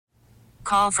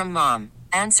Call from mom.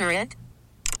 Answer it.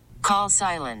 Call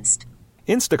silenced.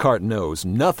 Instacart knows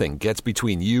nothing gets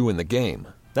between you and the game.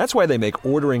 That's why they make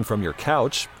ordering from your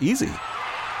couch easy.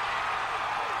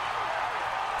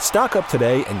 Stock up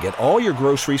today and get all your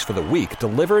groceries for the week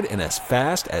delivered in as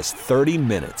fast as 30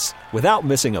 minutes without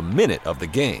missing a minute of the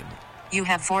game. You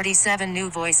have 47 new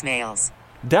voicemails.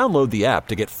 Download the app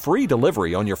to get free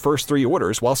delivery on your first 3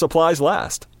 orders while supplies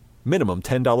last. Minimum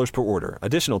 $10 per order.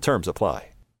 Additional terms apply.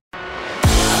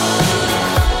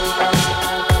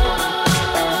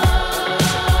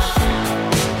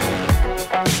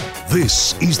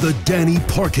 This is the Danny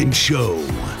Parkins Show.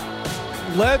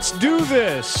 Let's do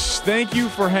this. Thank you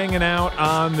for hanging out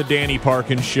on the Danny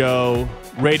Parkins Show.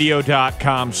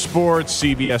 Radio.com Sports,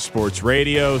 CBS Sports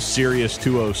Radio, Sirius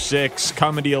 206,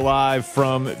 coming to you live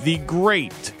from the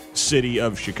great city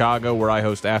of Chicago, where I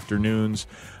host afternoons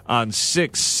on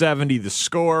 670 The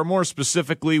Score. More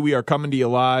specifically, we are coming to you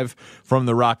live from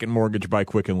the Rocket Mortgage by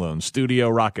Quicken Loans studio.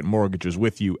 Rocket Mortgage is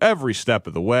with you every step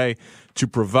of the way to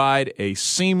provide a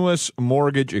seamless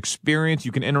mortgage experience.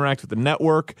 You can interact with the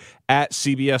network at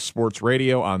CBS Sports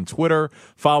Radio on Twitter.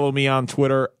 Follow me on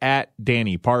Twitter at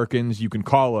Danny Parkins. You can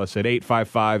call us at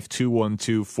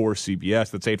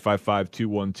 855-212-4CBS. That's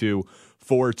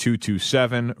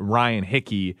 855-212-4227. Ryan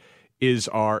Hickey is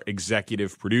our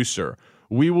executive producer.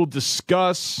 We will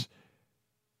discuss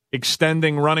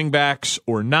extending running backs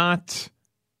or not.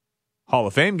 Hall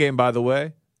of Fame game, by the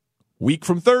way. Week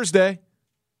from Thursday.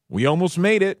 We almost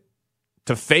made it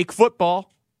to fake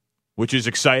football, which is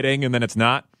exciting, and then it's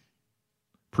not.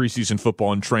 Preseason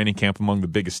football and training camp among the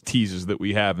biggest teases that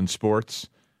we have in sports.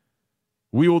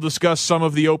 We will discuss some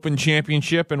of the Open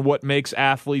Championship and what makes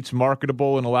athletes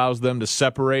marketable and allows them to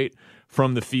separate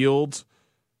from the field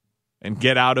and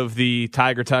get out of the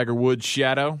Tiger Woods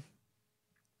shadow.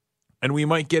 And we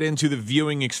might get into the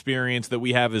viewing experience that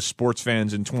we have as sports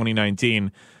fans in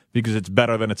 2019 because it's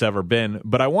better than it's ever been.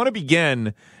 But I want to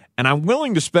begin, and I'm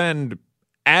willing to spend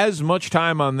as much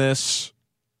time on this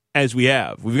as we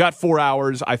have. We've got 4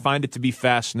 hours. I find it to be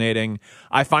fascinating.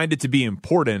 I find it to be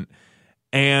important.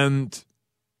 And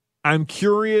I'm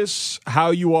curious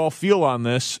how you all feel on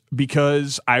this,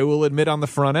 because I will admit on the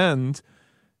front end,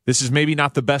 this is maybe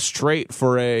not the best trait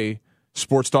for a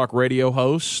sports talk radio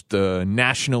host, a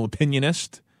national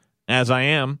opinionist, as I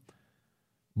am.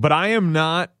 But I am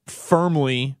not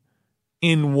firmly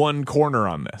in one corner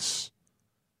on this.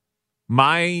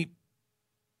 My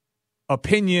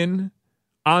opinion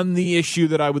on the issue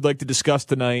that I would like to discuss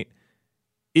tonight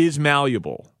is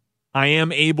malleable. I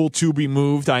am able to be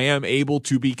moved. I am able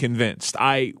to be convinced.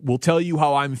 I will tell you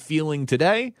how I'm feeling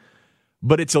today,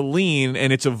 but it's a lean,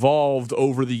 and it's evolved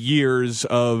over the years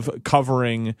of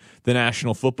covering the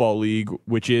National Football League,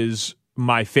 which is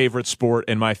my favorite sport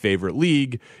and my favorite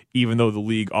league, even though the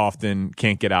league often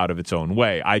can't get out of its own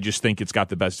way. I just think it's got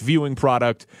the best viewing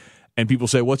product, and people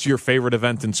say, what's your favorite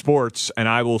event in sports? And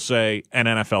I will say an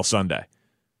NFL Sunday.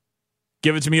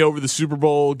 Give it to me over the Super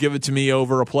Bowl. Give it to me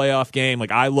over a playoff game.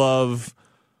 Like, I love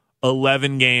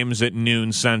 11 games at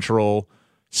noon Central,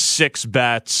 6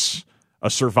 bets, a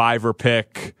survivor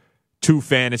pick, 2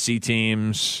 fantasy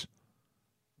teams,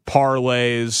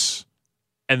 parlays,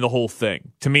 and the whole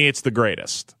thing. To me, it's the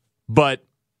greatest. But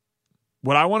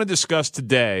what I want to discuss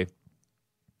today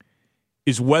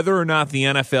is whether or not the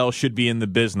NFL should be in the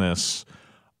business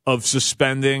of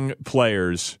suspending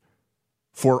players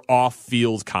for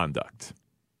off-field conduct.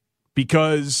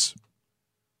 Because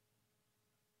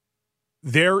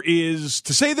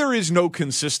to say there is no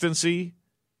consistency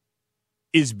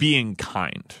is being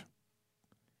kind.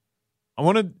 I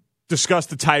want to discuss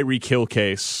the Tyreek Hill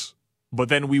case, but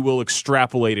then we will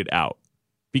extrapolate it out.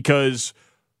 Because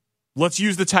let's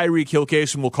use the Tyreek Hill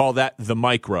case and we'll call that the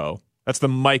micro. That's the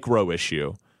micro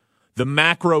issue. The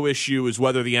macro issue is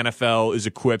whether the NFL is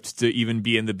equipped to even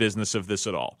be in the business of this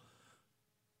at all.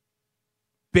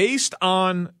 Based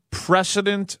on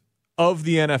precedent of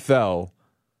the NFL,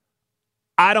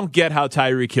 I don't get how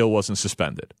Tyreek Hill wasn't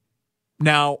suspended.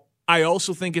 Now, I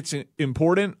also think it's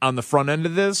important on the front end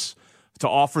of this to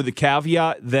offer the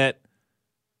caveat that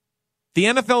the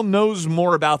NFL knows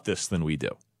more about this than we do.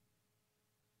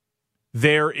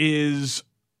 There is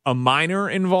a minor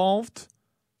involved,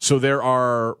 so there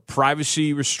are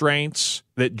privacy restraints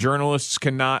that journalists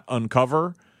cannot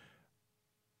uncover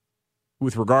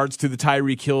with regards to the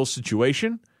Tyreek Hill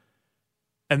situation.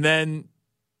 And then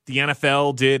the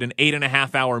NFL did an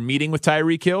 8.5-hour meeting with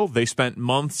Tyreek Hill. They spent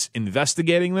months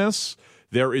investigating this.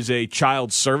 There is a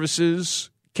child services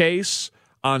case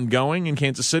ongoing in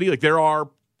Kansas City. Like, there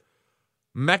are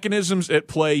mechanisms at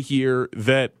play here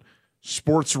that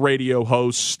sports radio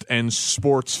host and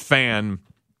sports fan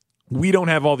We don't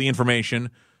have all the information,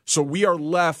 so we are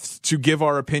left to give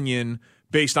our opinion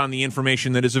based on the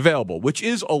information that is available, which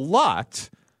is a lot,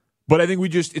 but I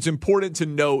think it's important to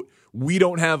note we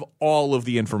don't have all of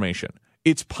the information.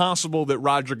 It's possible that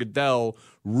Roger Goodell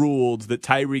ruled that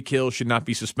Tyreek Hill should not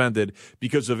be suspended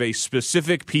because of a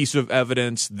specific piece of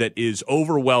evidence that is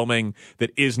overwhelming,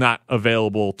 that is not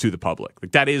available to the public.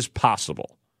 Like, that is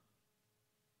possible.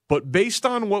 But based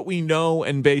on what we know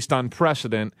and based on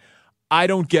precedent, I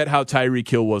don't get how Tyreek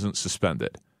Hill wasn't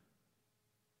suspended.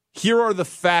 Here are the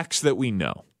facts that we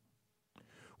know.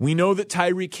 We know that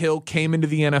Tyreek Hill came into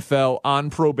the NFL on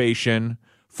probation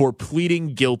for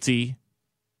pleading guilty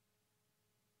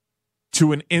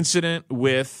to an incident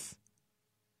with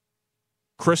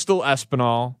Crystal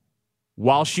Espinal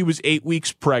while she was 8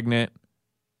 weeks pregnant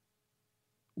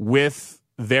with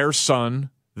their son,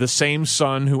 the same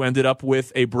son who ended up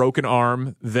with a broken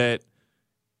arm that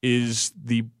is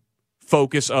the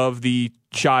focus of the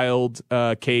child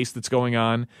case that's going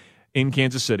on in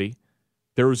Kansas City.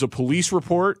 There was a police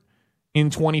report in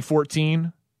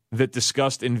 2014 that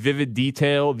discussed in vivid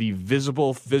detail the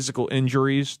visible physical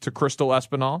injuries to Crystal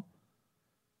Espinal.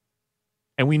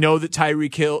 And we know that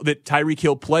Tyreek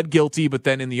Hill pled guilty, but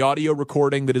then in the audio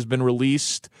recording that has been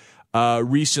released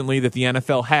recently that the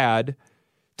NFL had,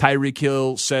 Tyreek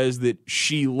Hill says that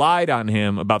she lied on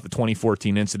him about the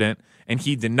 2014 incident, and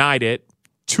he denied it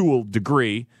to a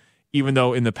degree, even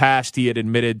though in the past he had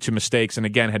admitted to mistakes and,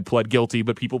 again, had pled guilty.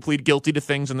 But people plead guilty to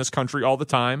things in this country all the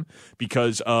time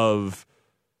because of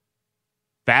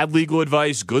bad legal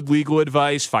advice, good legal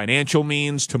advice, financial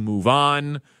means to move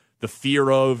on, the fear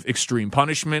of extreme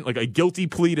punishment. Like, a guilty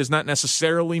plea does not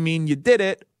necessarily mean you did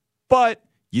it, but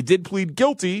you did plead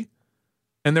guilty,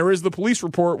 and there is the police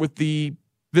report with the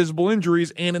visible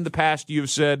injuries, and in the past you have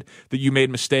said that you made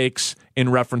mistakes in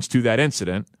reference to that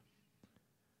incident.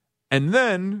 And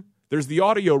then there's the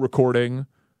audio recording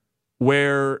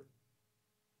where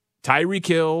Tyreek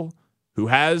Hill, who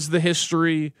has the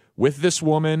history with this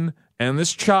woman and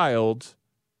this child,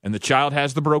 and the child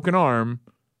has the broken arm,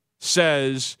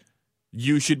 says,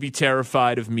 "You should be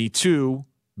terrified of me too,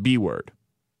 B-word."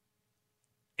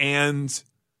 And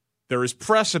there is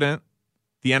precedent.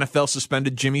 The NFL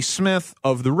suspended Jimmy Smith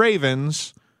of the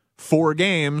Ravens 4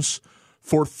 games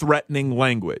for threatening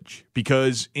language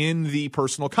because in the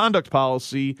personal conduct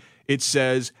policy, it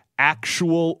says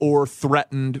actual or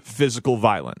threatened physical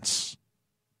violence.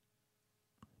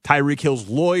 Tyreek Hill's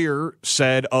lawyer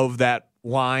said of that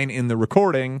line in the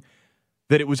recording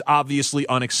that it was obviously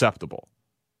unacceptable.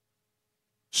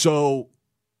 So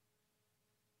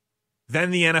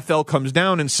then the NFL comes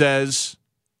down and says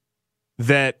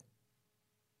that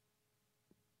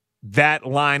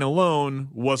line alone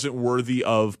wasn't worthy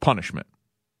of punishment.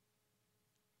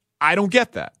 I don't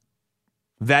get that.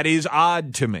 That is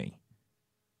odd to me.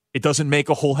 It doesn't make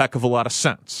a whole heck of a lot of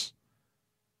sense.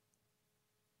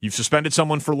 You've suspended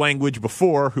someone for language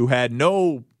before who had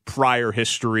no prior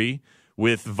history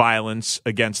with violence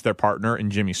against their partner in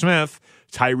Jimmy Smith.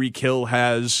 Tyreek Hill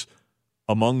has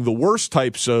among the worst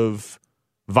types of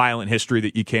violent history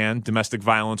that you can, domestic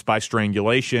violence by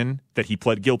strangulation that he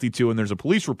pled guilty to, and there's a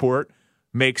police report,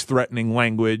 makes threatening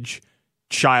language.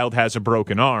 Child has a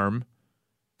broken arm.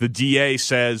 The DA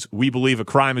says, we believe a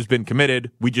crime has been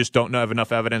committed. We just don't have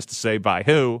enough evidence to say by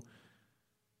who.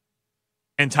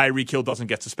 And Tyreek Hill doesn't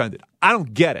get suspended. I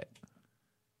don't get it.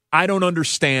 I don't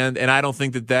understand, and I don't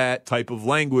think that type of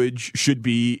language should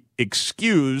be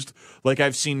excused like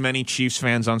I've seen many Chiefs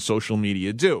fans on social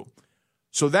media do.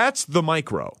 So that's the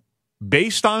micro.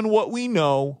 Based on what we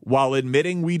know, while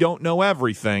admitting we don't know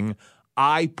everything,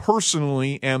 I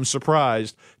personally am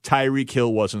surprised Tyreek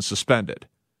Hill wasn't suspended.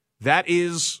 That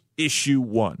is issue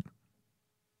 1.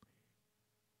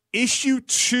 Issue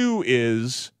 2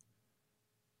 is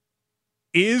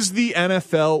the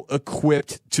NFL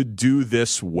equipped to do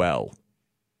this well?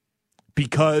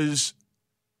 Because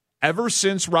ever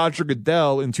since Roger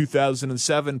Goodell in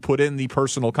 2007 put in the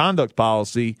personal conduct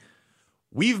policy,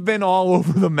 we've been all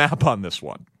over the map on this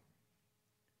one.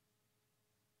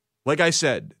 Like I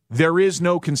said, there is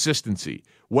no consistency.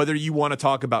 Whether you want to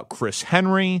talk about Chris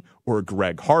Henry or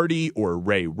Greg Hardy or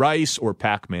Ray Rice or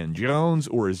Pac-Man Jones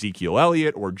or Ezekiel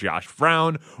Elliott or Josh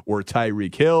Brown or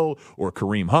Tyreek Hill or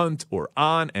Kareem Hunt or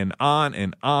on and on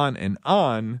and on and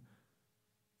on,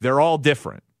 they're all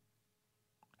different.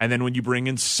 And then when you bring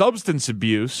in substance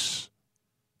abuse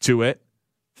to it,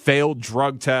 failed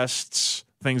drug tests,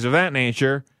 things of that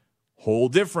nature, whole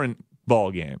different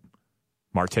ballgame.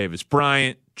 Martavis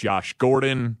Bryant, Josh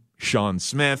Gordon, Sean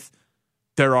Smith.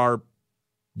 There are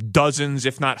dozens,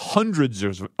 if not hundreds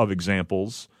of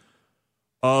examples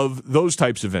of those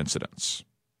types of incidents.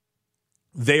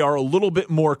 they are a little bit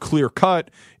more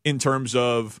clear-cut in terms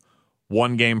of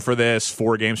 1 game for this,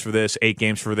 4 games for this, 8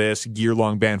 games for this,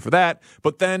 year-long ban for that.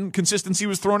 But then consistency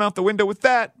was thrown out the window with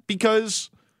that because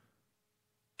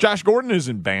Josh Gordon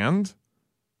isn't banned.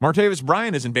 Martavis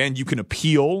Bryant isn't banned. You can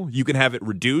appeal. You can have it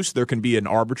reduced. There can be an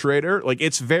arbitrator. Like,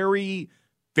 it's very,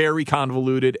 very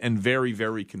convoluted and very,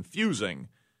 very confusing.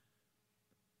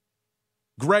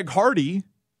 Greg Hardy,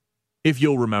 if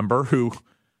you'll remember, who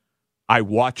I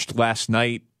watched last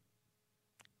night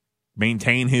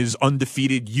maintain his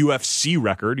undefeated UFC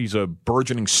record. He's a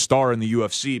burgeoning star in the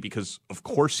UFC because, of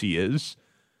course, he is.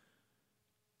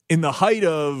 In the height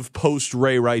of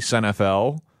post-Ray Rice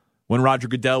NFL, when Roger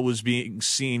Goodell was being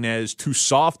seen as too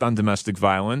soft on domestic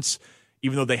violence,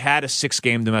 even though they had a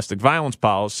 6-game domestic violence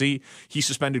policy, he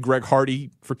suspended Greg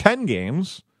Hardy for 10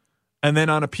 games. And then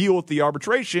on appeal at the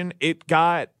arbitration, it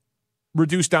got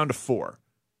reduced down to 4.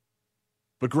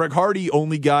 But Greg Hardy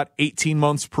only got 18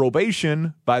 months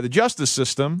probation by the justice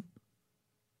system.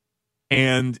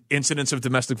 And incidents of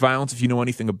domestic violence, if you know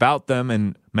anything about them,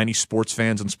 and many sports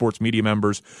fans and sports media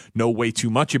members know way too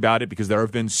much about it because there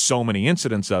have been so many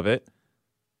incidents of it,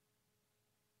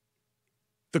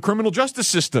 the criminal justice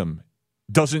system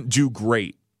doesn't do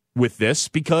great with this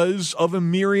because of a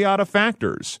myriad of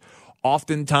factors.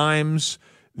 Oftentimes,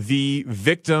 the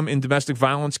victim in domestic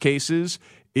violence cases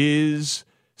is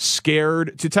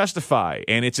scared to testify,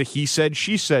 and it's a he said,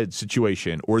 she said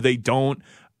situation, or they don't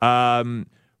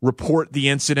report the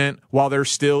incident while there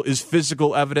still is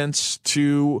physical evidence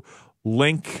to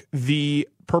link the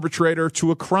perpetrator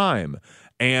to a crime.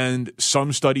 And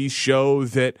some studies show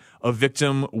that a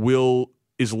victim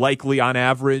is likely on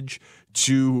average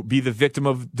to be the victim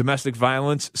of domestic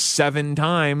violence 7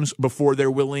 times before they're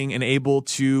willing and able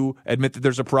to admit that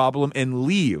there's a problem and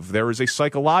leave. There is a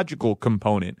psychological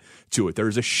component to it. There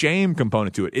is a shame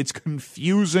component to it. It's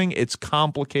confusing, it's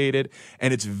complicated,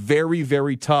 and it's very,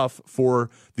 very tough for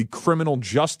the criminal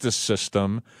justice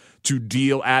system to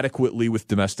deal adequately with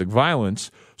domestic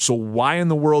violence. So why in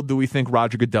the world do we think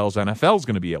Roger Goodell's NFL is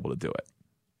going to be able to do it?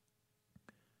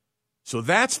 So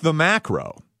that's the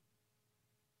macro.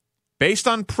 Based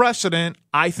on precedent,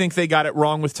 I think they got it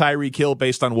wrong with Tyreek Hill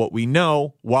based on what we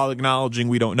know, while acknowledging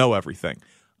we don't know everything.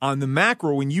 On the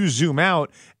macro, when you zoom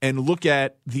out and look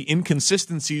at the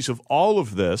inconsistencies of all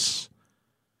of this,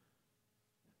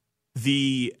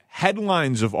 the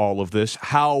headlines of all of this,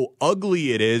 how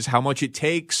ugly it is, how much it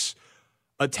takes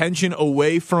attention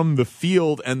away from the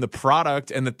field and the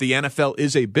product, and that the NFL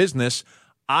is a business,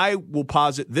 I will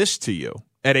posit this to you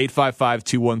at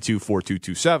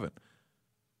 855-212-4227.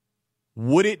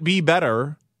 Would it be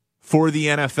better for the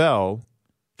NFL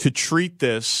to treat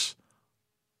this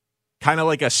kind of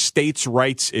like a states'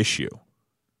 rights issue?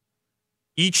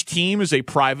 Each team is a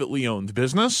privately owned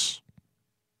business.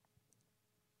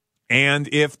 And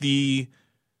if the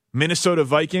Minnesota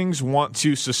Vikings want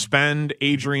to suspend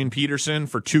Adrian Peterson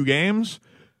for 2 games,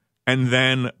 and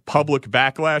then public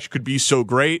backlash could be so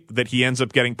great that he ends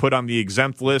up getting put on the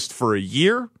exempt list for a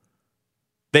year,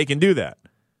 they can do that.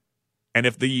 And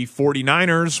if the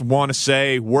 49ers want to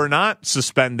say, we're not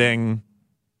suspending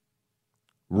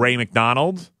Ray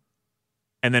McDonald,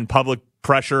 and then public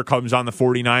pressure comes on the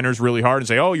 49ers really hard and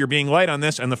say, oh, you're being light on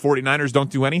this, and the 49ers don't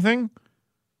do anything,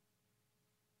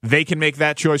 they can make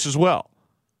that choice as well.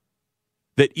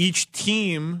 That each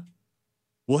team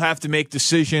will have to make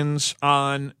decisions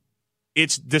on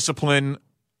its discipline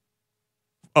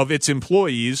of its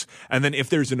employees, and then if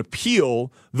there's an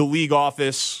appeal, the league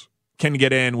office can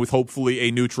get in with hopefully a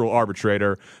neutral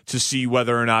arbitrator to see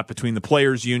whether or not between the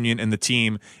players' union and the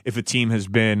team, if a team has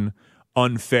been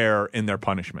unfair in their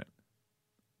punishment.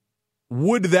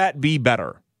 Would that be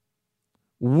better?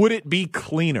 Would it be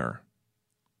cleaner?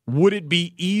 Would it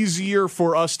be easier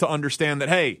for us to understand that,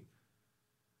 hey,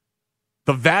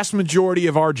 the vast majority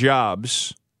of our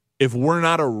jobs, if we're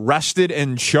not arrested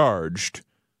and charged,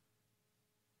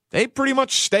 they pretty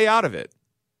much stay out of it.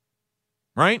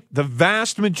 Right? The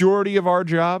vast majority of our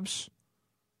jobs,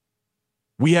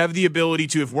 we have the ability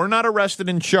to, if we're not arrested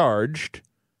and charged,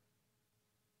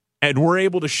 and we're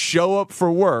able to show up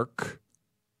for work,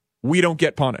 we don't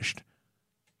get punished.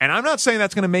 And I'm not saying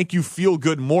that's going to make you feel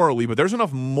good morally, but there's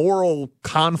enough moral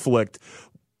conflict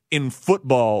in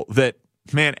football that,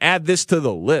 man, add this to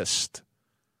the list.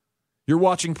 You're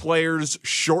watching players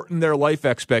shorten their life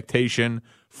expectation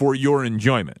for your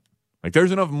enjoyment. Like,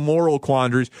 there's enough moral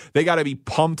quandaries. They got to be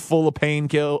pumped full of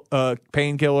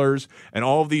painkillers and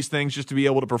all of these things just to be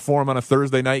able to perform on a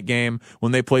Thursday night game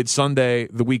when they played Sunday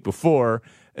the week before.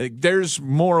 There's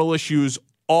moral issues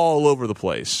all over the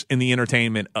place in the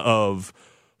entertainment of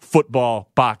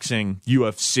football, boxing,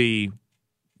 UFC,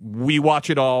 we watch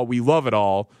it all, we love it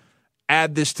all.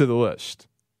 Add this to the list.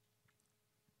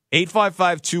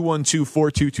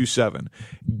 855-212-4227.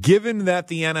 Given that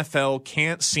the NFL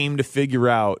can't seem to figure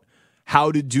out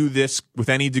how to do this with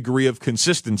any degree of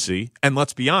consistency, and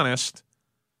let's be honest,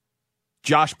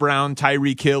 Josh Brown,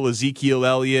 Tyreek Hill, Ezekiel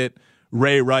Elliott,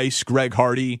 Ray Rice, Greg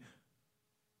Hardy,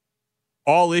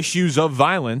 all issues of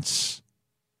violence,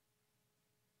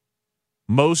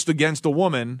 most against a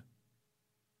woman,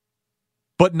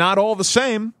 but not all the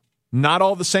same, not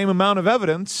all the same amount of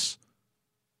evidence.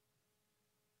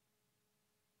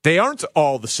 They aren't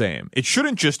all the same. It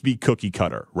shouldn't just be cookie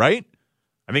cutter, right?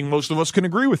 I think most of us can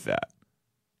agree with that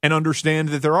and understand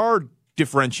that there are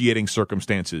differentiating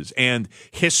circumstances, and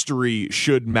history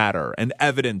should matter, and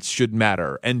evidence should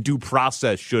matter, and due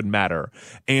process should matter,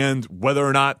 and whether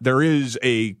or not there is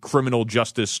a criminal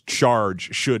justice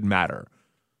charge should matter.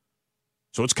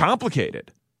 So it's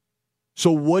complicated.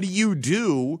 So what do you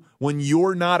do when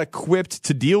you're not equipped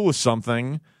to deal with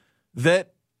something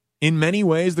that in many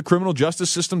ways the criminal justice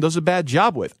system does a bad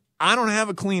job with? I don't have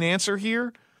a clean answer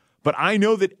here, but I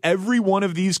know that every one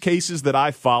of these cases that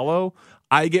I follow,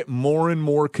 I get more and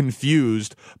more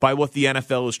confused by what the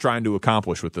NFL is trying to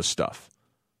accomplish with this stuff.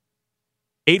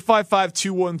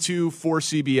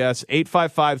 855-212-4CBS,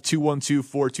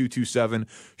 855-212-4227.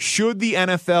 Should the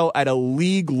NFL at a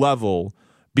league level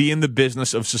be in the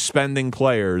business of suspending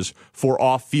players for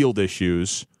off-field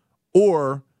issues,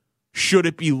 or should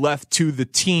it be left to the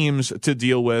teams to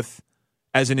deal with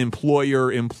as an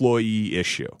employer-employee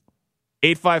issue?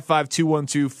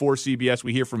 855-212-4CBS.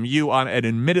 We hear from you on an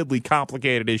admittedly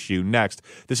complicated issue next.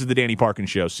 This is the Danny Parkins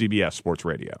Show, CBS Sports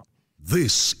Radio.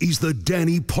 This is the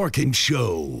Danny Parkins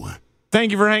Show.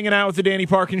 Thank you for hanging out with the Danny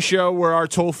Parkins Show, where our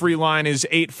toll-free line is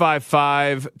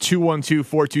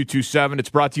 855-212-4227. It's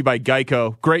brought to you by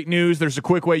Geico. Great news. There's a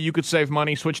quick way you could save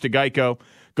money. Switch to Geico.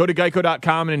 Go to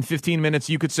geico.com, and in 15 minutes,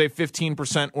 you could save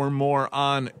 15% or more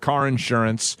on car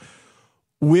insurance.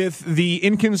 With the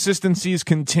inconsistencies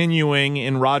continuing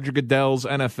in Roger Goodell's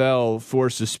NFL for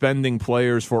suspending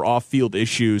players for off-field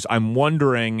issues, I'm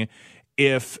wondering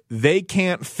if they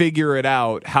can't figure it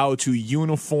out how to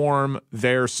uniform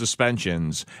their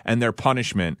suspensions and their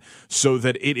punishment so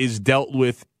that it is dealt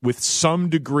with some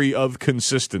degree of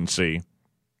consistency.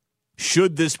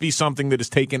 Should this be something that is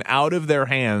taken out of their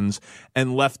hands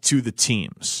and left to the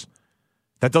teams?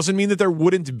 That doesn't mean that there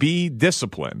wouldn't be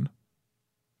discipline.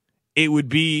 It would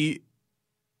be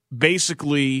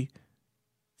basically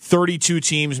 32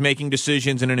 teams making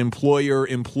decisions in an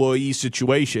employer-employee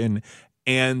situation,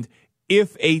 and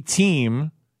if a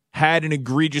team had an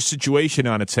egregious situation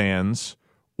on its hands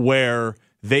where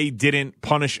they didn't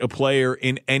punish a player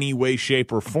in any way,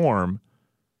 shape, or form,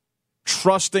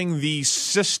 trusting the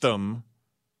system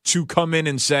to come in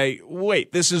and say,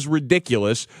 wait, this is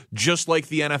ridiculous, just like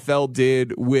the NFL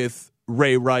did with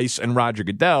Ray Rice and Roger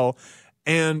Goodell,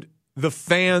 and the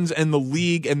fans and the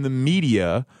league and the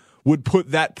media would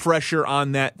put that pressure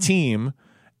on that team,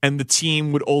 and the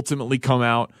team would ultimately come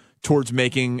out towards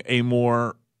making a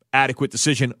more adequate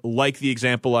decision, like the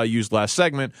example I used last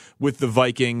segment with the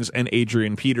Vikings and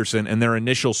Adrian Peterson and their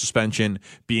initial suspension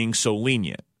being so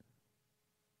lenient.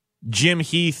 Jim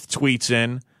Heath tweets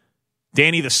in,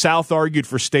 Danny, the South argued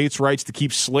for states' rights to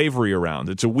keep slavery around.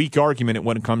 It's a weak argument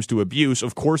when it comes to abuse.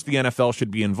 Of course, the NFL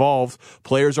should be involved.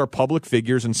 Players are public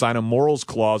figures and sign a morals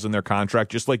clause in their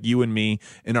contract, just like you and me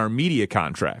in our media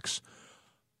contracts.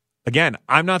 Again,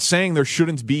 I'm not saying there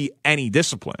shouldn't be any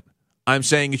discipline. I'm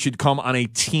saying it should come on a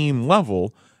team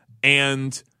level,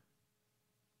 and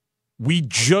we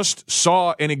just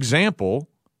saw an example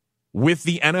with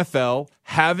the NFL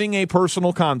having a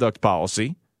personal conduct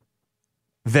policy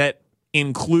that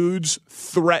includes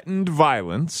threatened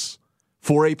violence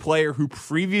for a player who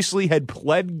previously had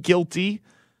pled guilty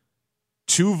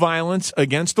to violence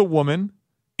against a woman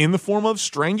in the form of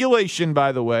strangulation,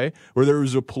 by the way, where there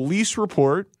was a police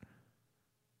report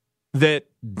that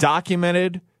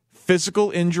documented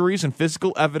physical injuries and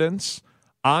physical evidence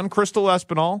on Crystal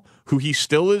Espinal, who he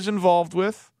still is involved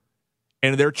with,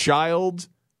 and their child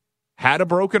had a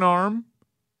broken arm.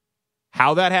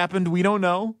 How that happened, we don't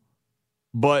know,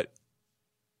 but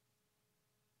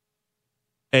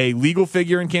a legal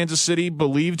figure in Kansas City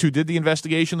believed, who did the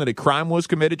investigation, that a crime was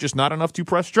committed, just not enough to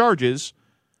press charges.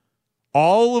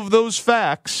 All of those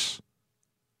facts,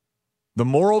 the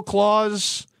moral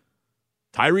clause,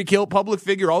 Tyreek Hill, public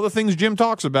figure, all the things Jim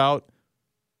talks about,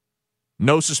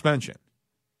 no suspension.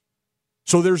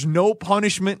 So there's no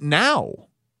punishment now.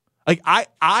 Like,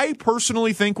 I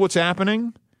personally think what's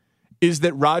happening is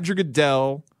that Roger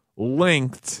Goodell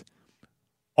linked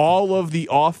all of the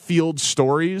off-field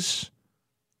stories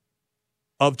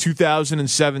of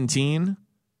 2017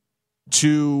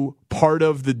 to part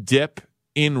of the dip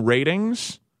in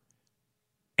ratings,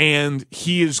 and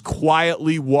he is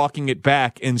quietly walking it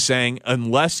back and saying,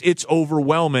 unless it's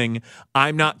overwhelming,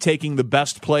 I'm not taking the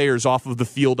best players off of the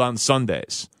field on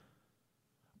Sundays.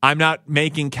 I'm not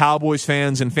making Cowboys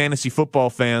fans and fantasy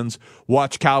football fans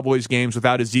watch Cowboys games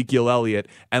without Ezekiel Elliott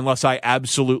unless I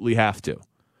absolutely have to.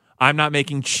 I'm not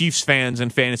making Chiefs fans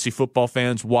and fantasy football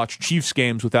fans watch Chiefs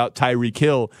games without Tyreek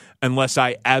Hill unless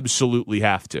I absolutely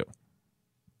have to.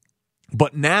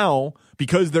 But now,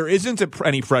 because there isn't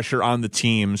any pressure on the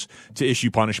teams to issue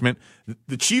punishment,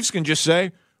 the Chiefs can just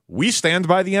say, we stand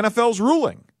by the NFL's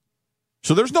ruling.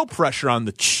 So there's no pressure on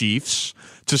the Chiefs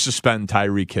to suspend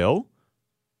Tyreek Hill.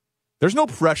 There's no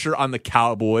pressure on the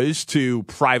Cowboys to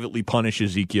privately punish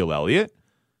Ezekiel Elliott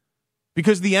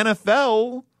because the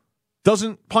NFL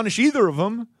doesn't punish either of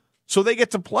them, so they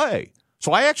get to play.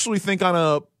 So I actually think on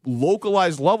a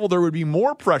localized level, there would be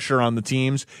more pressure on the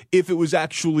teams if it was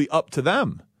actually up to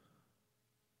them.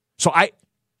 So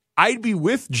I'd be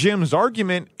with Jim's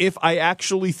argument if I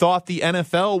actually thought the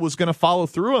NFL was going to follow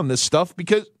through on this stuff,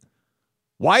 because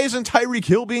why isn't Tyreek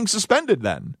Hill being suspended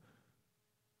then?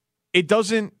 It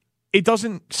doesn't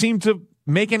seem to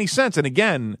make any sense. And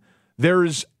again,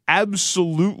 there's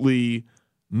absolutely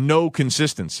no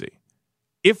consistency.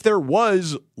 If there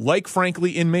was, like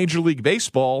frankly in Major League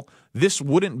Baseball, this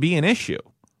wouldn't be an issue.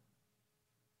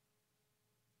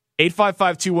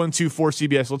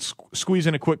 855-212-4CBS. Let's squeeze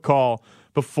in a quick call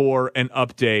before an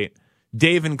update.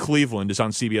 Dave in Cleveland is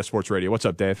on CBS Sports Radio. What's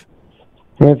up, Dave?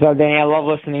 What's up, Danny? I love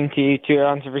listening to you two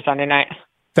on every Sunday night.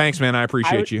 Thanks, man. I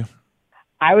appreciate you.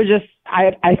 I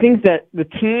think that the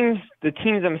teams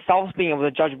themselves being able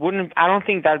to judge I don't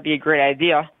think that would be a great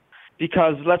idea,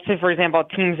 because let's say, for example,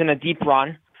 teams in a deep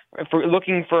run, if we're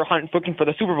looking for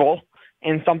the Super Bowl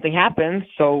and something happens,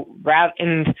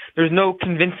 and there's no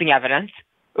convincing evidence,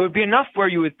 it would be enough where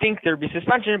you would think there'd be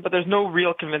suspension, but there's no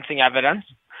real convincing evidence.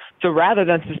 So rather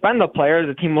than suspend the player,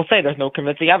 the team will say there's no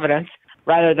convincing evidence,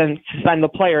 rather than suspend the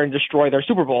player and destroy their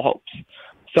Super Bowl hopes.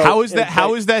 So how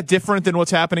is that different than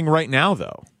what's happening right now,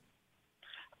 though?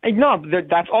 No,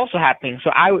 that's also happening.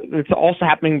 It's also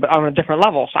happening, but on a different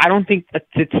level. So I don't think that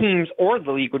the teams or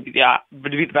the league would be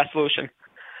the best solution.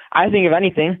 I think, if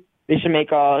anything, they should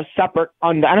make a separate. The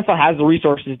NFL has the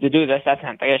resources to do this. That's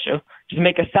not the issue. Just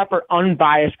make a separate,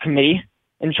 unbiased committee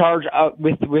in charge of,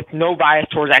 with no bias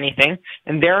towards anything,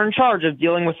 and they're in charge of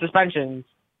dealing with suspensions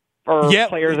for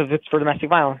players if it's for domestic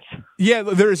violence. Yeah,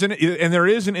 there is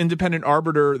an independent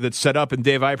arbiter that's set up. And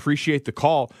Dave, I appreciate the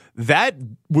call. That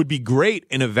would be great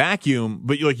in a vacuum,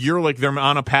 but you're like they're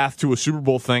on a path to a Super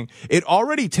Bowl thing. It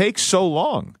already takes so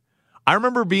long. I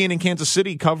remember being in Kansas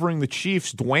City covering the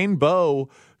Chiefs. Dwayne Bowe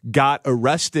got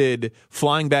arrested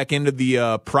flying back into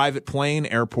the private plane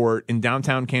airport in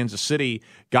downtown Kansas City,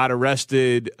 got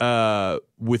arrested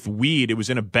with weed. It was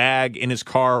in a bag in his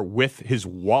car with his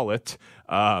wallet.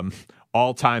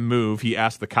 All-time move. He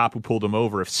asked the cop who pulled him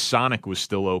over if Sonic was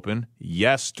still open.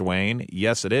 Yes, Dwayne.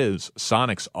 Yes, it is.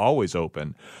 Sonic's always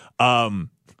open.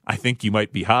 I think you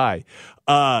might be high.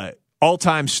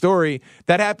 All-time story.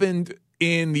 That happened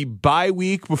in the bye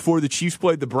week before the Chiefs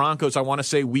played the Broncos. I want to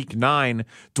say week 9.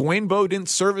 Dwayne Bowe didn't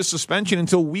serve his suspension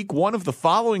until week 1 of the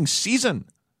following season.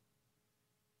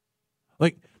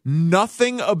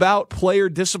 Nothing about player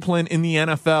discipline in the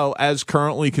NFL as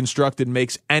currently constructed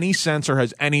makes any sense or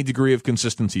has any degree of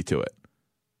consistency to it.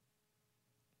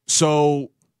 So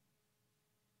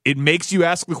it makes you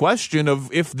ask the question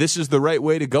of if this is the right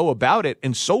way to go about it.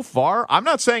 And so far, I'm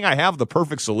not saying I have the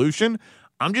perfect solution.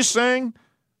 I'm just saying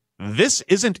this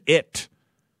isn't it.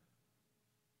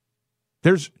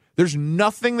 There's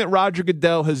nothing that Roger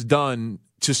Goodell has done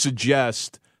to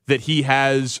suggest that he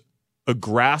has a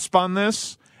grasp on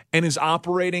this and is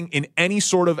operating in any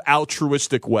sort of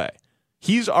altruistic way.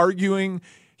 He's arguing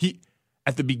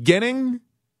at the beginning,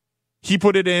 he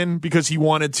put it in because he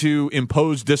wanted to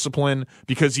impose discipline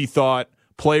because he thought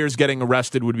players getting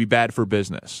arrested would be bad for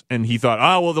business. And he thought,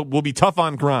 we'll be tough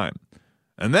on crime.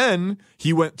 And then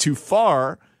he went too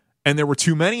far and there were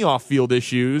too many off-field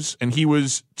issues and he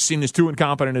was seen as too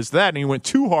incompetent as that, and he went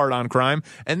too hard on crime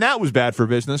and that was bad for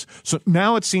business. So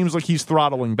now it seems like he's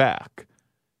throttling back.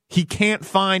 He can't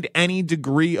find any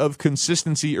degree of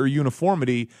consistency or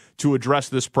uniformity to address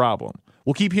this problem.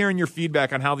 We'll keep hearing your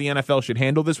feedback on how the NFL should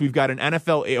handle this. We've got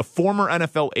a former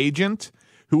NFL agent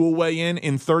who will weigh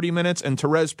in 30 minutes, and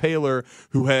Therese Paylor,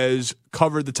 who has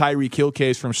covered the Tyreek Hill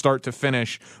case from start to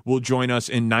finish, will join us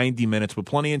in 90 minutes. But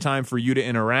plenty of time for you to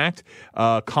interact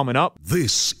coming up.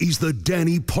 This is the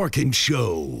Danny Parkins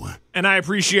Show. And I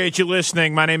appreciate you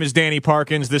listening. My name is Danny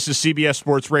Parkins. This is CBS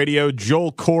Sports Radio.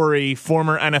 Joel Corey,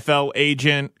 former NFL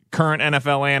agent, current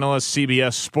NFL analyst,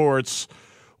 CBS Sports,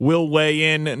 will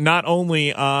weigh in not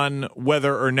only on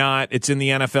whether or not it's in the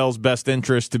NFL's best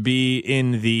interest to be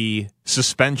in the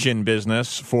suspension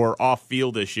business for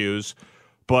off-field issues,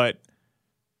 but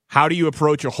how do you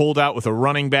approach a holdout with a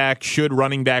running back? Should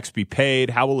running backs be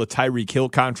paid? How will a Tyreek Hill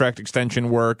contract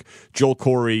extension work? Joel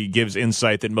Corey gives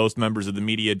insight that most members of the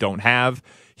media don't have.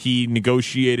 He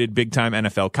negotiated big-time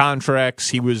NFL contracts.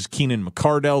 He was Keenan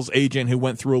McCardell's agent who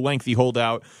went through a lengthy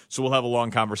holdout. So we'll have a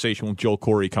long conversation with Joel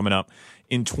Corey coming up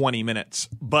in 20 minutes.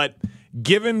 But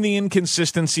given the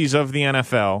inconsistencies of the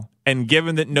NFL, and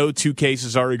given that no two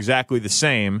cases are exactly the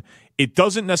same, it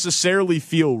doesn't necessarily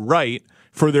feel right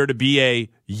for there to be a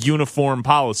uniform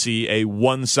policy, a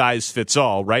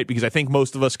one-size-fits-all, right? Because I think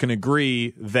most of us can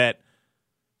agree that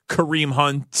Kareem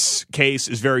Hunt's case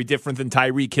is very different than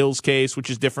Tyreek Hill's case, which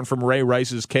is different from Ray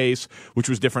Rice's case, which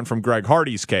was different from Greg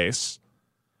Hardy's case.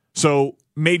 So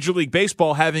Major League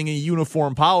Baseball having a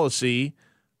uniform policy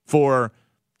for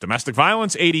domestic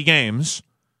violence, 80 games,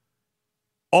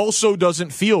 also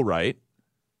doesn't feel right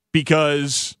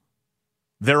because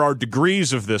there are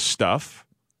degrees of this stuff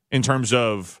in terms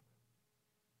of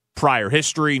prior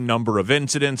history, number of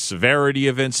incidents, severity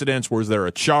of incidents, was there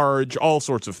a charge, all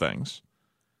sorts of things.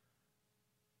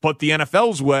 But the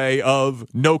NFL's way of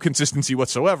no consistency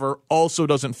whatsoever also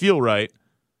doesn't feel right.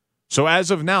 So as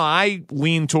of now, I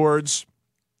lean towards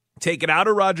take it out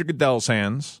of Roger Goodell's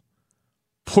hands,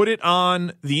 put it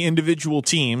on the individual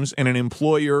teams in an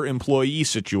employer-employee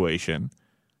situation.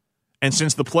 And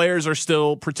since the players are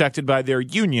still protected by their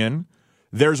union,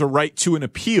 there's a right to an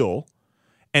appeal.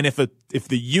 And if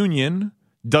the union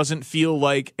doesn't feel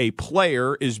like a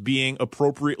player is being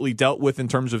appropriately dealt with in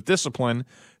terms of discipline,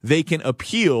 they can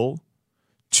appeal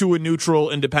to a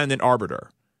neutral, independent arbiter.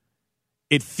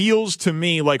 It feels to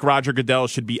me like Roger Goodell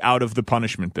should be out of the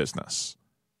punishment business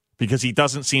because he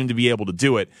doesn't seem to be able to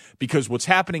do it. Because what's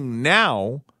happening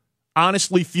now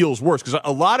honestly feels worse. Because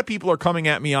a lot of people are coming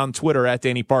at me on Twitter at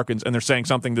Danny Parkins, and they're saying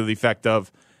something to the effect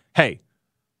of, hey,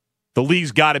 the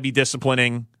league's got to be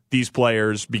disciplining these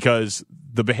players because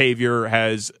the behavior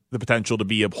has the potential to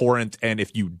be abhorrent, and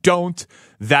if you don't,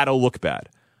 that'll look bad.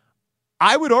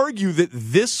 I would argue that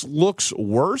this looks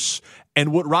worse,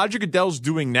 and what Roger Goodell's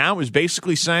doing now is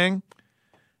basically saying,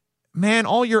 man,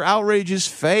 all your outrage is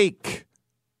fake.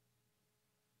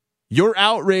 Your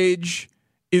outrage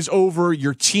is over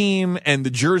your team and the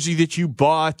jersey that you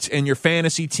bought and your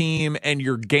fantasy team and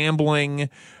your gambling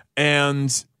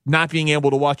and not being able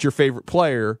to watch your favorite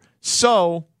player.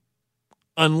 So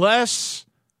unless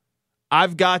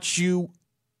I've got you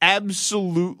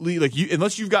absolutely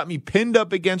unless you've got me pinned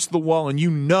up against the wall and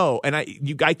and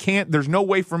I can't, there's no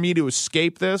way for me to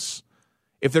escape this.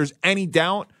 If there's any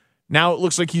doubt, now it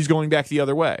looks like he's going back the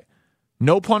other way.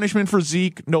 No punishment for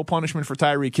Zeke, no punishment for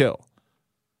Tyreek Hill.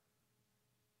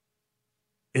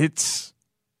 It's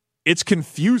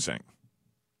confusing.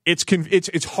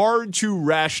 It's hard to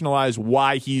rationalize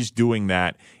why he's doing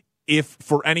that if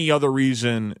for any other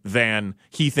reason than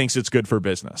he thinks it's good for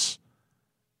business.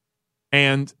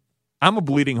 And I'm a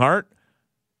bleeding heart.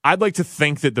 I'd like to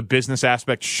think that the business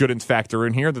aspect shouldn't factor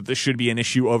in here, that this should be an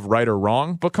issue of right or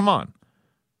wrong, but come on.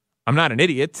 I'm not an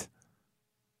idiot.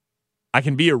 I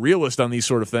can be a realist on these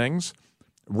sort of things.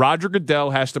 Roger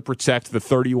Goodell has to protect the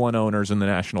 31 owners in the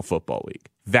National Football League.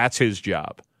 That's his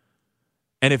job.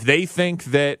 And if they think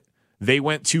that they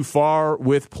went too far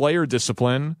with player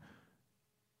discipline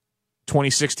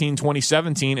 2016,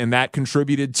 2017, and that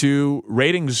contributed to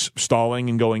ratings stalling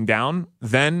and going down,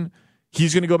 then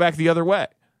he's going to go back the other way.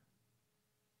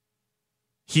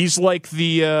 He's like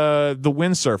the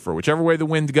windsurfer, whichever way the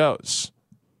wind goes.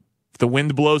 If the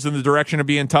wind blows in the direction of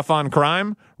being tough on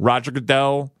crime, Roger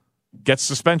Goodell gets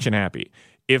suspension happy.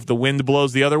 If the wind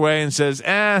blows the other way and says,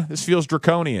 this feels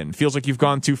draconian, feels like you've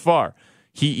gone too far,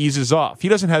 he eases off. He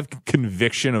doesn't have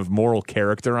conviction of moral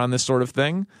character on this sort of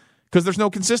thing because there's no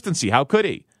consistency. How could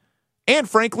he? And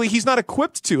frankly, he's not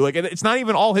equipped to. It's not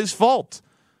even all his fault.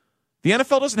 The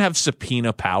NFL doesn't have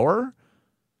subpoena power.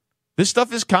 This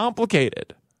stuff is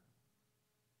complicated.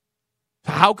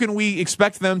 How can we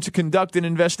expect them to conduct an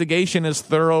investigation as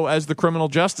thorough as the criminal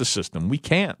justice system? We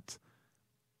can't.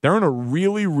 They're in a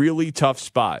really, really tough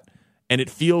spot, and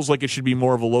it feels like it should be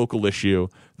more of a local issue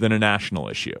than a national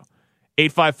issue.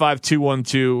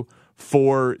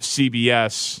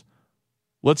 855-212-4CBS.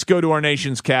 let's go to our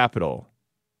nation's capital.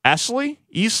 Easley?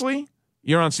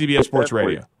 You're on CBS Sports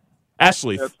Radio.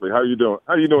 Easley. How you doing?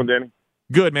 How you doing, Danny?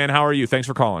 Good, man. How are you? Thanks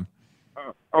for calling.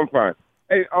 I'm fine.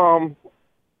 Hey, I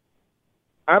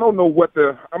don't know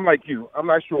I'm like you. I'm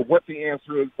not sure what the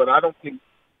answer is, but I don't think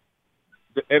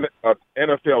the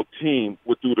NFL team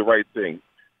would do the right thing.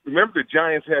 Remember the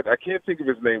Giants I can't think of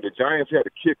his name, the Giants had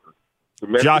a kicker.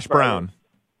 Josh Brown.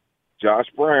 Josh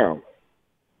Brown.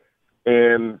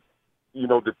 And,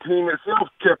 the team itself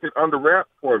kept it under wrap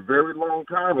for a very long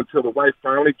time until the wife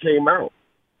finally came out.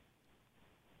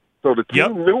 So the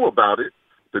team knew about it.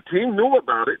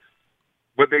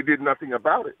 But they did nothing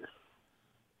about it.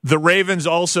 The Ravens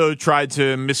also tried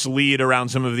to mislead around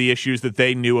some of the issues that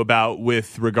they knew about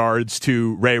with regards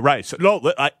to Ray Rice.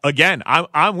 No,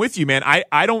 I'm with you, man.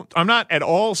 I'm not at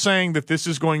all saying that this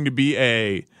is going to be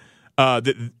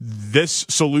that this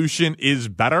solution is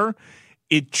better.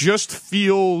 It just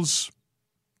feels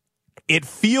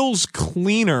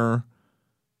cleaner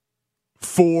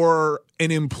for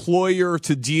an employer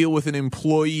to deal with an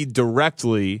employee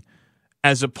directly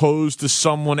as opposed to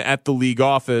someone at the league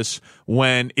office.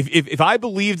 When if I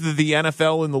believed that the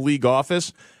NFL and the league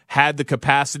office had the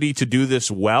capacity to do this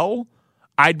well,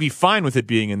 I'd be fine with it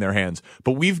being in their hands.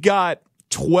 But we've got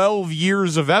 12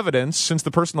 years of evidence since the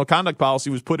personal conduct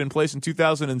policy was put in place in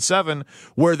 2007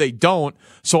 where they don't.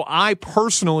 So I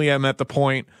personally am at the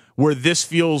point where this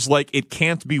feels like it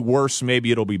can't be worse.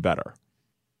 Maybe it'll be better.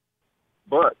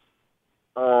 But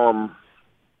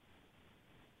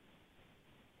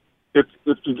if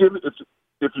you give it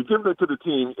to the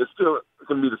team, it's still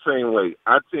going to be the same way.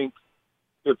 I think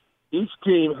if each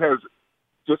team has,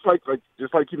 just like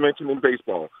you mentioned in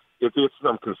baseball, if there's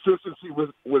some consistency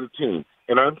with a team,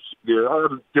 and there are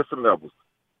different levels.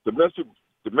 Domestic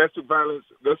violence.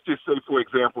 Let's just say, for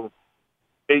example,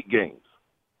 8 games.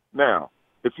 Now,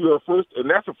 if you're and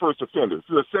that's a first offender. If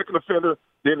you're a second offender,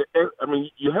 then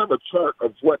you have a chart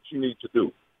of what you need to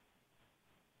do.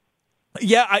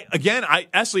 Yeah,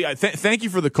 Esley, thank you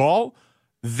for the call.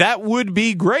 That would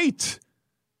be great.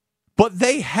 But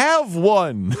they have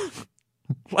one.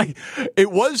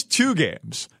 It was 2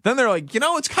 games. Then they're like,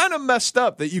 it's kind of messed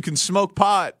up that you can smoke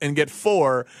pot and get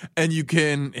 4 and you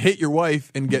can hit your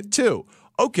wife and get 2.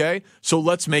 Okay, so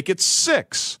let's make it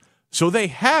 6. So they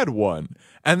had 1.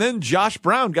 And then Josh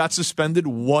Brown got suspended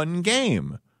 1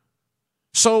 game.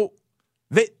 So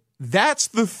that's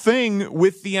the thing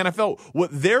with the NFL. What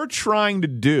they're trying to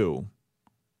do,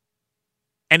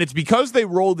 and it's because they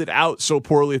rolled it out so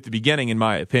poorly at the beginning, in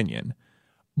my opinion,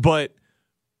 but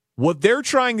what they're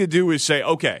trying to do is say,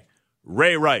 okay,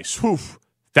 Ray Rice,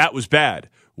 that was bad.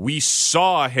 We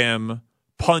saw him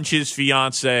punch his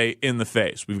fiance in the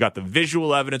face. We've got the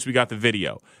visual evidence. We got the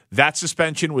video. That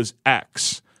suspension was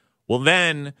X. Well,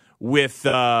 then with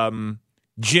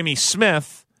Jimmy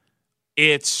Smith,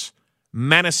 it's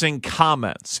menacing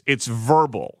comments. It's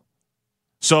verbal.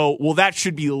 So, that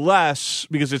should be less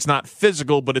because it's not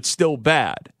physical, but it's still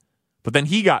bad. But then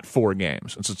he got 4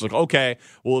 games. And so it's like, okay,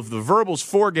 well, if the verbal's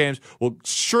 4 games, well,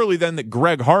 surely then that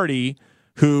Greg Hardy,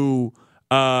 who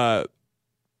was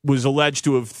alleged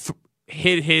to have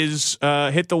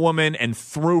hit the woman and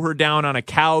threw her down on a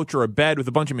couch or a bed with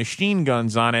a bunch of machine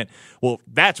guns on it, well,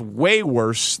 that's way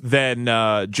worse than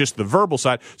just the verbal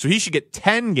side. So he should get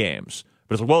 10 games.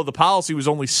 But it's like, well, the policy was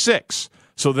only 6.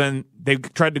 So then they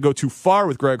tried to go too far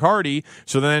with Greg Hardy.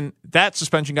 So then that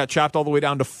suspension got chopped all the way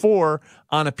down to 4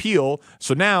 on appeal.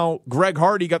 So now Greg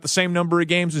Hardy got the same number of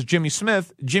games as Jimmy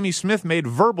Smith. Jimmy Smith made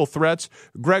verbal threats.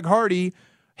 Greg Hardy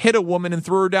hit a woman and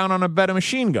threw her down on a bed of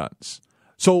machine guns.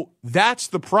 So that's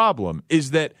the problem,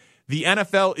 is that the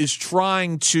NFL is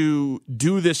trying to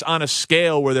do this on a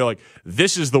scale where they're like,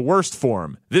 this is the worst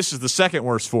form. This is the second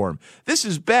worst form. This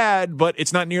is bad, but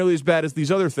it's not nearly as bad as these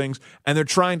other things. And they're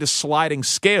trying to sliding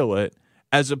scale it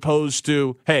as opposed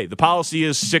to, hey, the policy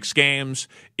is 6 games.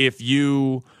 If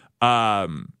it's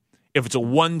a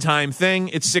one-time thing,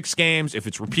 it's 6 games. If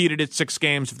it's repeated, it's 6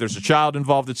 games. If there's a child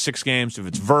involved, it's 6 games. If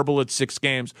it's verbal, it's 6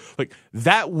 games. Like,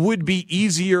 that would be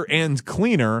easier and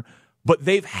cleaner. But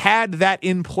they've had that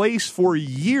in place for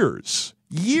years,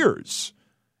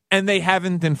 and they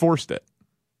haven't enforced it.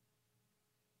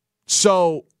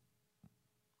 So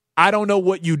I don't know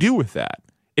what you do with that.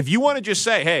 If you want to just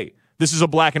say, hey, this is a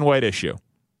black and white issue,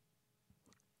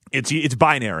 it's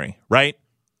binary, right?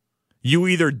 You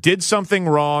either did something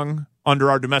wrong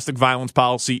under our domestic violence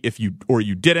policy or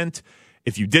you didn't.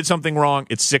 If you did something wrong,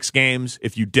 it's 6 games.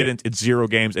 If you didn't, it's 0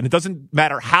 games. And it doesn't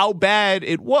matter how bad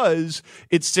it was,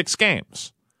 it's 6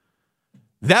 games.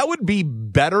 That would be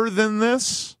better than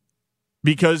this.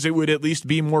 because it would at least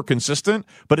be more consistent,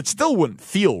 but it still wouldn't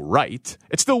feel right.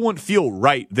 It still wouldn't feel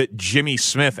right that Jimmy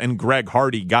Smith and Greg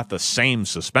Hardy got the same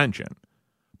suspension.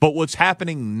 But what's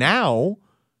happening now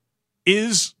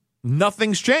is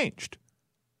nothing's changed.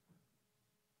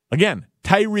 Again,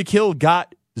 Tyreek Hill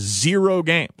got 0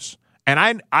 games.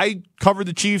 And I covered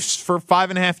the Chiefs for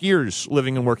 5.5 years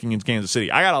living and working in Kansas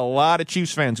City. I got a lot of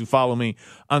Chiefs fans who follow me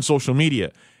on social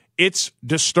media. It's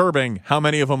disturbing how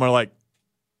many of them are like,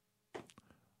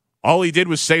 all he did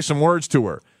was say some words to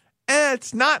her.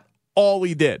 It's not all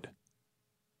he did.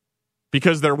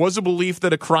 Because there was a belief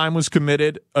that a crime was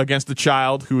committed against a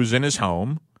child who was in his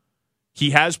home.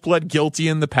 He has pled guilty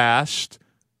in the past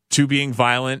to being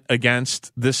violent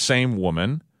against this same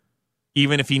woman.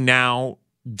 Even if he now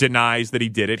denies that he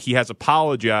did it, he has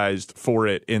apologized for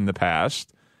it in the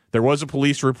past. There was a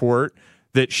police report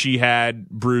that she had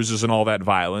bruises and all that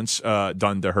violence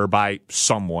done to her by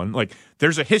someone. Like,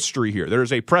 there's a history here.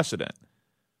 There's a precedent.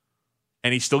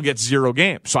 And he still gets 0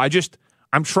 games. So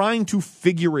I'm trying to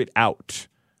figure it out.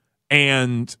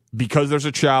 And because there's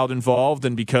a child involved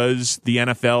and because the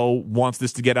NFL wants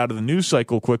this to get out of the news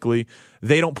cycle quickly,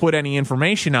 they don't put any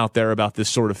information out there about this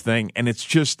sort of thing. And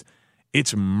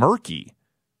it's murky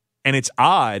and it's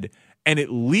odd. And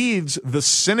it leads the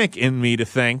cynic in me to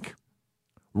think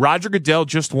Roger Goodell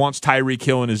just wants Tyreek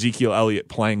Hill and Ezekiel Elliott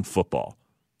playing football.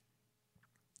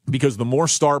 Because the more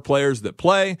star players that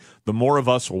play, the more of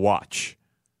us watch.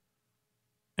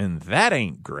 And that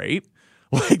ain't great.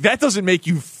 Like, that doesn't make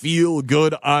you feel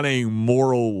good on a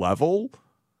moral level.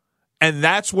 And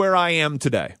that's where I am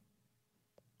today.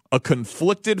 A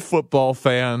conflicted football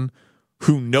fan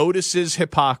who notices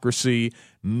hypocrisy,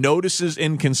 notices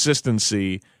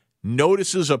inconsistency,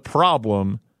 notices a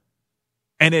problem,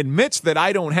 and admits that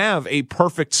I don't have a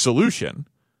perfect solution,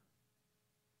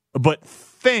 but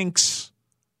thinks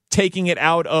taking it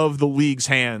out of the league's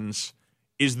hands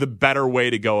is the better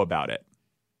way to go about it.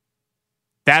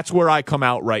 That's where I come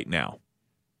out right now.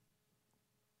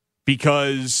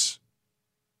 Because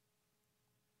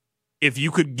if you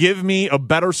could give me a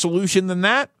better solution than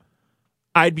that,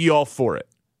 I'd be all for it.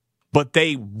 But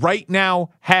they right now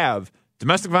have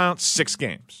domestic violence, 6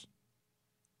 games.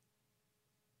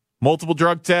 Multiple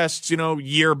drug tests,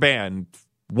 year ban.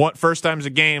 First time's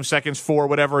a game, seconds 4,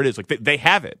 whatever it is. Like, they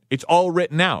have it. It's all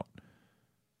written out.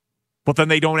 But then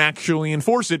they don't actually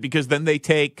enforce it because then they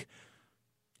take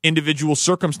individual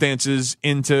circumstances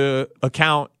into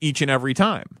account each and every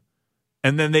time.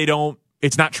 And then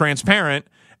it's not transparent.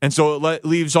 And so it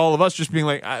leaves all of us just being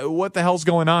like, what the hell's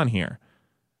going on here?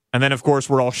 And then, of course,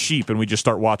 we're all sheep and we just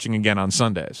start watching again on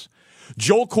Sundays.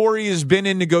 Joel Corey has been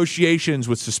in negotiations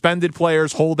with suspended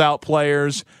players, holdout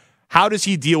players. How does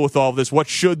he deal with all of this? What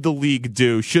should the league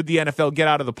do? Should the NFL get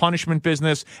out of the punishment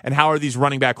business? And how are these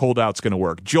running back holdouts going to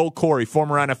work? Joel Corey,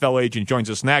 former NFL agent, joins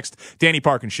us next. Danny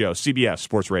Parkins Show, CBS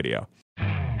Sports Radio.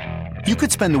 You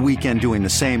could spend the weekend doing the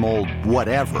same old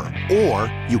whatever,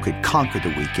 or you could conquer the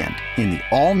weekend in the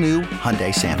all-new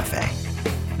Hyundai Santa Fe.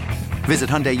 Visit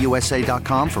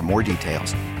HyundaiUSA.com for more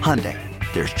details. Hyundai,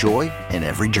 there's joy in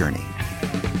every journey.